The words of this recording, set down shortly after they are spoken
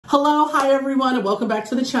Hello, hi everyone, and welcome back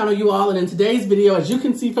to the channel, you all. And in today's video, as you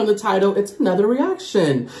can see from the title, it's another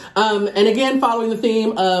reaction. And again, following the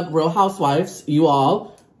theme of Real Housewives, you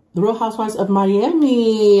all, the Real Housewives of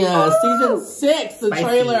Miami, season 6, the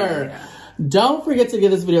trailer. Don't forget to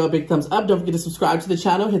give this video a big thumbs up. Don't forget to subscribe to the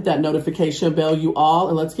channel, hit that notification bell, you all,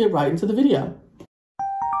 and let's get right into the video.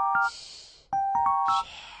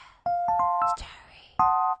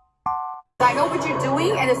 I know what you're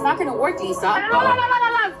doing, and it's not going to work, Lisa. No,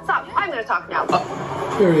 stop. I'm going to talk now.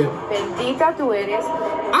 Period. Bendita tú eres.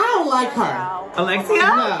 I don't like her. Alexia? No.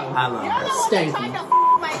 I love her. Stanky. Trying to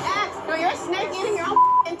my ex. No, you're a snake eating your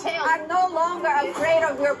own tail. I'm no longer afraid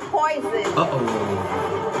of your poison.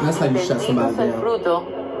 That's how you shut somebody down. Fruto,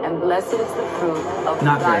 and blessed is the fruit of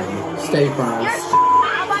Not life. very. Stay fries.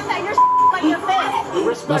 How about that? You're like your face. Be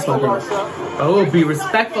respectful, Larsa. Oh, be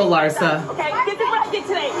respectful, Larsa. Okay, this is what I did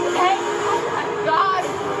today, okay? God.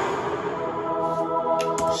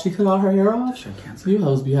 She cut all her hair off? She had cancer. You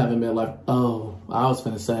hoes be having midlife. Oh, I was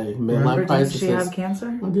finna say midlife Remember, crisis. did she have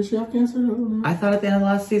cancer? Oh, did she have cancer? I don't know. I thought at the end of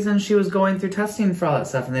last season she was going through testing for all that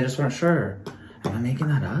stuff and they just weren't sure. Am I making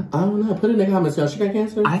that up? I don't know. Put it in the comments, y'all. She got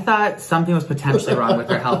cancer? I thought something was potentially wrong with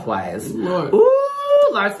her health-wise. Lord. Ooh,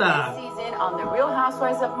 Larsa. Season on the Real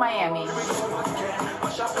Housewives of Miami.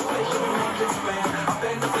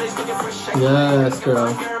 Yes, girl.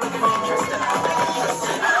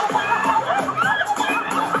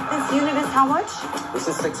 This unit is how much? This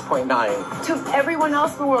is 6.9. To everyone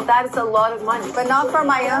else in the world, that is a lot of money. But not for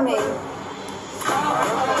Miami.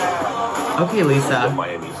 Okay, Lisa.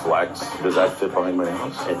 Miami flex. Does that fit behind my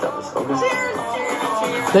house? It does.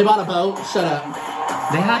 Okay. They bought a boat. Shut up.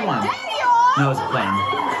 They had one. No, it was a plane.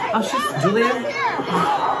 Oh, she's Julia?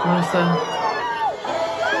 Larsa.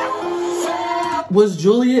 Was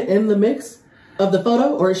Julia in the mix of the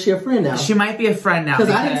photo, or is she a friend now? She might be a friend now.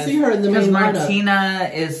 Because I didn't see her in the main lineup. Martina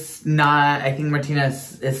is not, I think Martina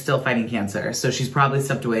is still fighting cancer. So she's probably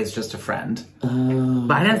stepped away as just a friend. But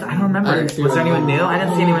I don't remember. Was there anyone new? I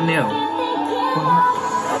didn't see anyone new.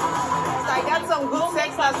 I got some good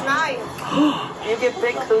sex last night. You get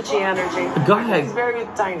big coochie energy. Go ahead. It's very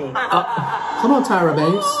tiny. Come on, Tyra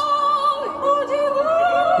Banks.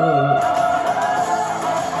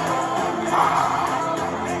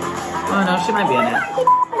 Oh no, she might be in it.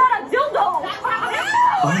 Got a dildo.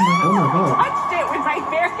 Oh my god. Touched it with my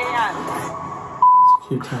bare hand. It's a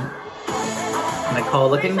cute top. Nicole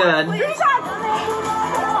looking good.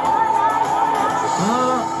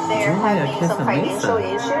 Oh, They're Julia having kissing some financial Lisa.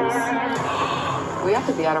 issues. We have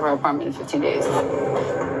to be out of our apartment in 15 days.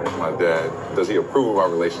 My dad, does he approve of our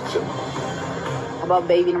relationship? About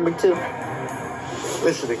baby number 2.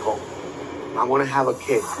 Listen, Nicole, I want to have a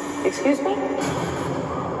kid. Excuse me?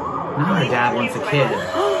 Now her dad wants a kid.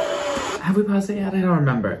 Have we paused it yet? I don't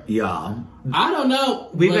remember. Y'all. I don't know.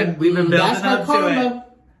 We've been building that's her up to karma. it.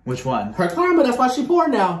 Which one? Her karma, that's why she poor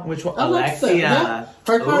now. Which one? Alexia. Alexia. Yeah.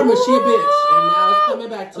 Her karma, she a bitch. And now it's coming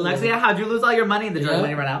back to Alexia, her. how'd you lose all your money? The drug Yeah.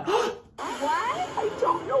 money ran out. What? I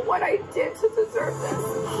don't know what I did to deserve this.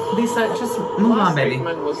 Lisa, just move on, baby.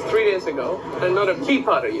 Treatment was 3 days ago, and not a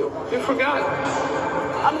teapot of you. You forgot.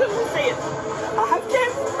 I'm just gonna say it. I have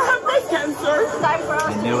cancer. I have breast cancer. Time for us I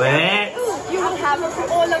knew it. You will have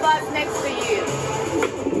all of us next to you.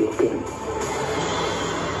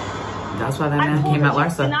 That's why that man came at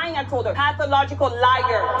Larsa. Denying, I told her. Pathological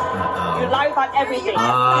liar. You lie about everything.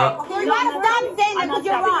 You're not done saying that because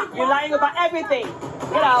you're wrong. You're lying about everything.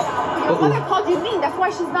 Get out. Your mother called you mean. That's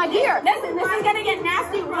why she's not here. Listen, this is gonna get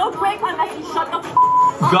nasty real quick unless you shut the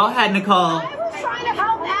Go ahead, Nicole. I was trying to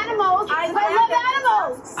help animals. I love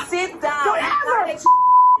animals. Sit down. Don't ever.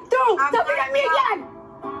 Don't look at me again.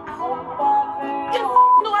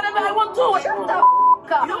 Do whatever I want to. Shut the up.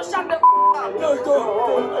 You shut the up.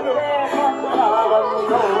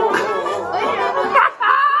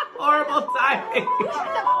 Horrible timing.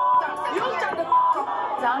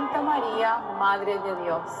 Santa Maria, Madre de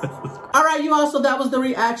Dios. All right, you all, so that was the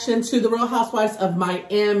reaction to the Real Housewives of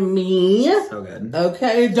Miami. So good.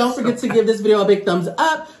 Okay, don't forget to give this video a big thumbs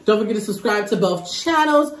up. Don't forget to subscribe to both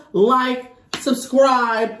channels. Like,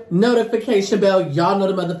 subscribe, notification bell. Y'all know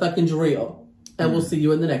the motherfucking drill. And we'll see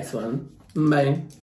you in the next one. Bye.